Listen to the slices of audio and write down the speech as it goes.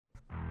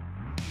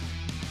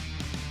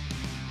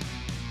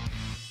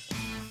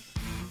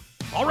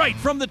All right,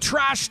 from the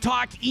Trash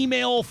Talk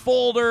email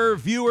folder,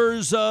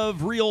 viewers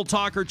of Real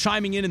Talk are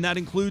chiming in, and that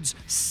includes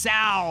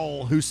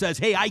Sal, who says,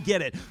 hey, I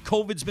get it.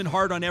 COVID's been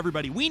hard on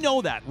everybody. We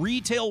know that.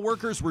 Retail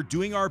workers, we're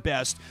doing our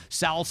best.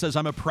 Sal says,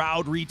 I'm a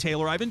proud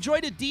retailer. I've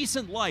enjoyed a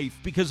decent life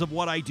because of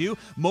what I do.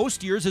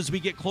 Most years, as we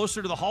get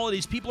closer to the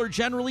holidays, people are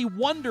generally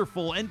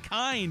wonderful and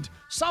kind.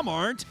 Some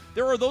aren't.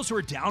 There are those who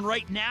are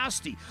downright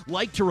nasty,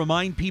 like to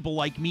remind people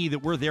like me that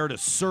we're there to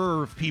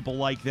serve people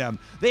like them.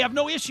 They have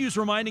no issues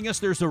reminding us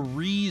there's a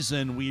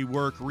reason we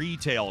work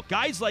retail.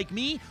 Guys like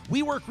me,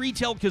 we work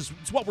retail because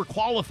it's what we're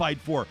qualified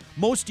for.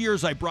 Most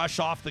years I brush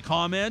off the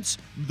comments.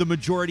 The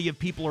majority of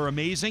people are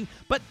amazing.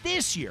 But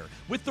this year,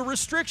 with the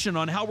restriction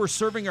on how we're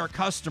serving our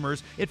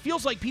customers, it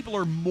feels like people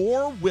are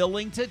more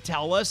willing to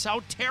tell us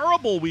how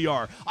terrible we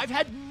are. I've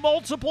had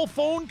multiple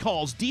phone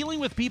calls dealing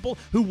with people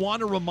who want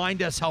to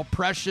remind us how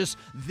precious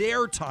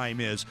their time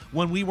is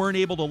when we weren't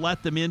able to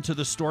let them into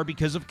the store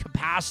because of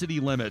capacity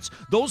limits.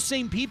 Those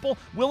same people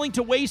willing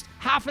to waste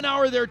half an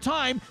hour of their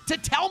time to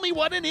tell me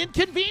what an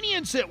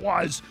inconvenience it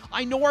was.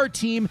 I know our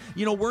team,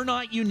 we're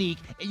not unique,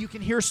 and you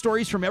can hear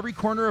stories from every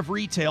corner of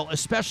retail,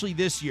 especially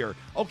this year.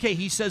 Okay,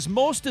 he says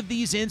most of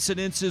these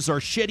incidences are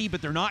shitty,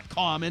 but they're not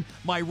common.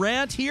 My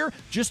rant here,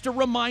 just a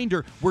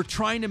reminder, we're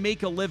trying to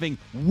make a living.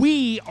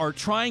 We are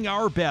trying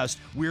our best.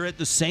 We're at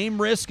the same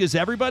risk as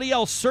everybody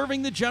else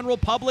serving the general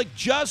public.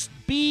 Just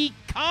be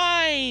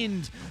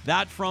kind.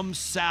 That from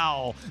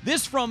Sal.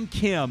 This from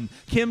Kim.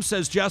 Kim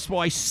says, Jespo,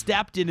 I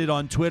stepped in it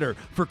on Twitter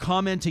for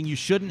commenting you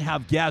shouldn't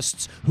have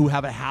guests who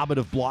have a habit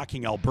of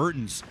blocking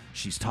Albertans.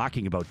 She's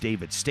talking about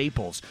David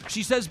Staples.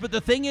 She says, but the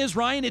thing is,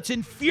 Ryan, it's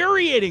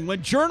infuriating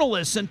when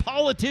journalists and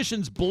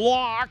politicians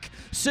block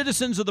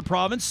citizens of the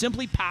province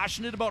simply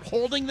passionate about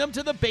holding them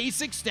to the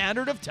basic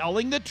standard of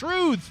telling the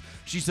truth.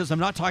 She says, I'm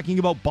not talking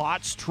about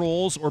bots,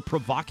 trolls, or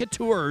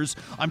provocateurs.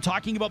 I'm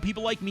talking about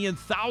people like me and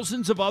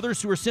thousands of others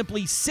who are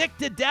simply sick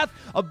to death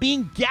of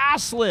being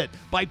gaslit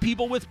by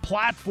people with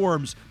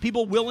platforms,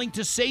 people willing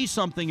to say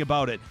something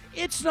about it.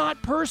 It's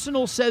not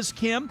personal, says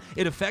Kim.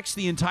 It affects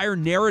the entire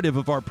narrative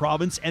of our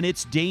province, and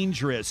it's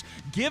dangerous.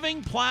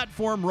 Giving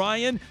platform,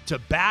 Ryan, to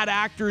bad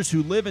actors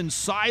who live in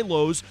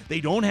silos, they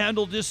don't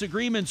handle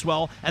disagreements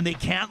well, and they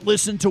can't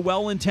listen to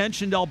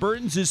well-intentioned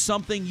Albertans is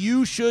something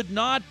you should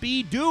not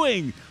be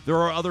doing. There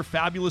are other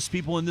fabulous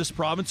people in this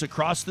province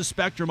across the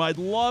spectrum I'd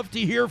love to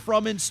hear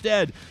from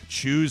instead.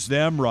 Choose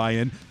them,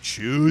 Ryan.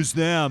 Choose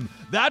them.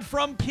 That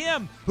from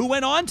Kim, who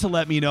went on to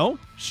let me know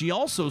she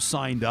also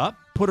signed up,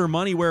 put her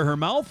money where her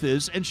mouth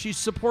is, and she's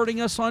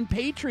supporting us on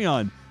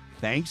Patreon.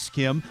 Thanks,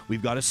 Kim.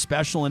 We've got a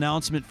special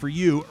announcement for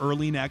you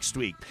early next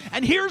week.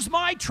 And here's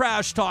my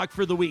trash talk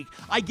for the week.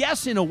 I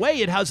guess in a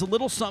way it has a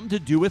little something to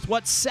do with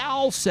what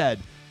Sal said.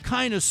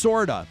 Kinda,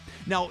 sorta.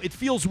 Now, it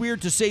feels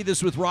weird to say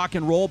this with rock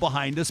and roll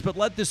behind us, but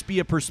let this be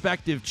a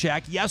perspective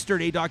check.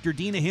 Yesterday, Dr.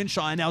 Dina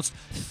Hinshaw announced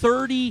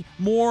 30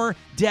 more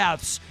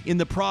deaths in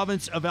the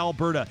province of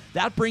Alberta.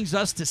 That brings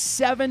us to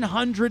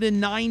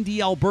 790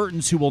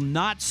 Albertans who will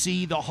not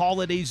see the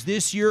holidays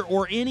this year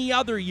or any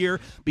other year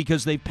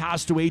because they've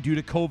passed away due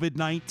to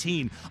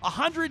COVID-19.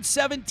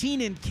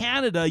 117 in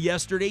Canada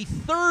yesterday.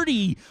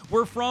 30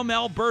 were from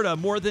Alberta.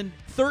 More than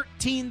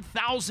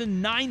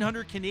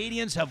 13,900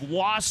 Canadians have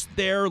lost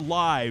their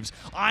lives.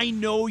 I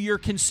know you're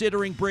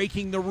considering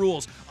breaking the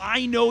rules.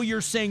 I know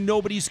you're saying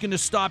nobody's going to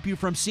stop you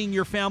from seeing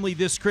your family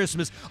this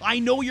Christmas. I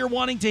know you're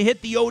wanting to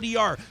hit the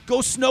ODR,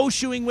 go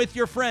snowshoeing with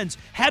your friends,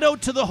 head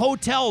out to the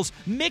hotels,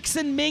 mix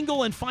and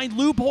mingle and find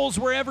loopholes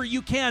wherever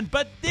you can.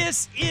 But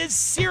this is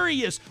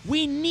serious.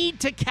 We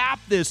need to cap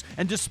this.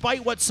 And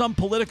despite what some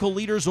political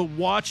leaders are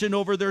watching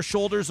over their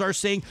shoulders are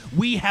saying,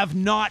 we have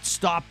not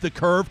stopped the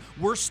curve.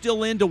 We're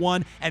still into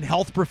one. And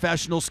health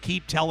professionals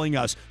keep telling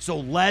us. So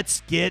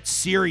let's get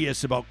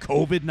serious about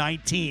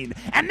COVID-19.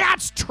 And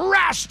that's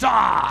Trash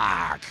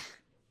Talk!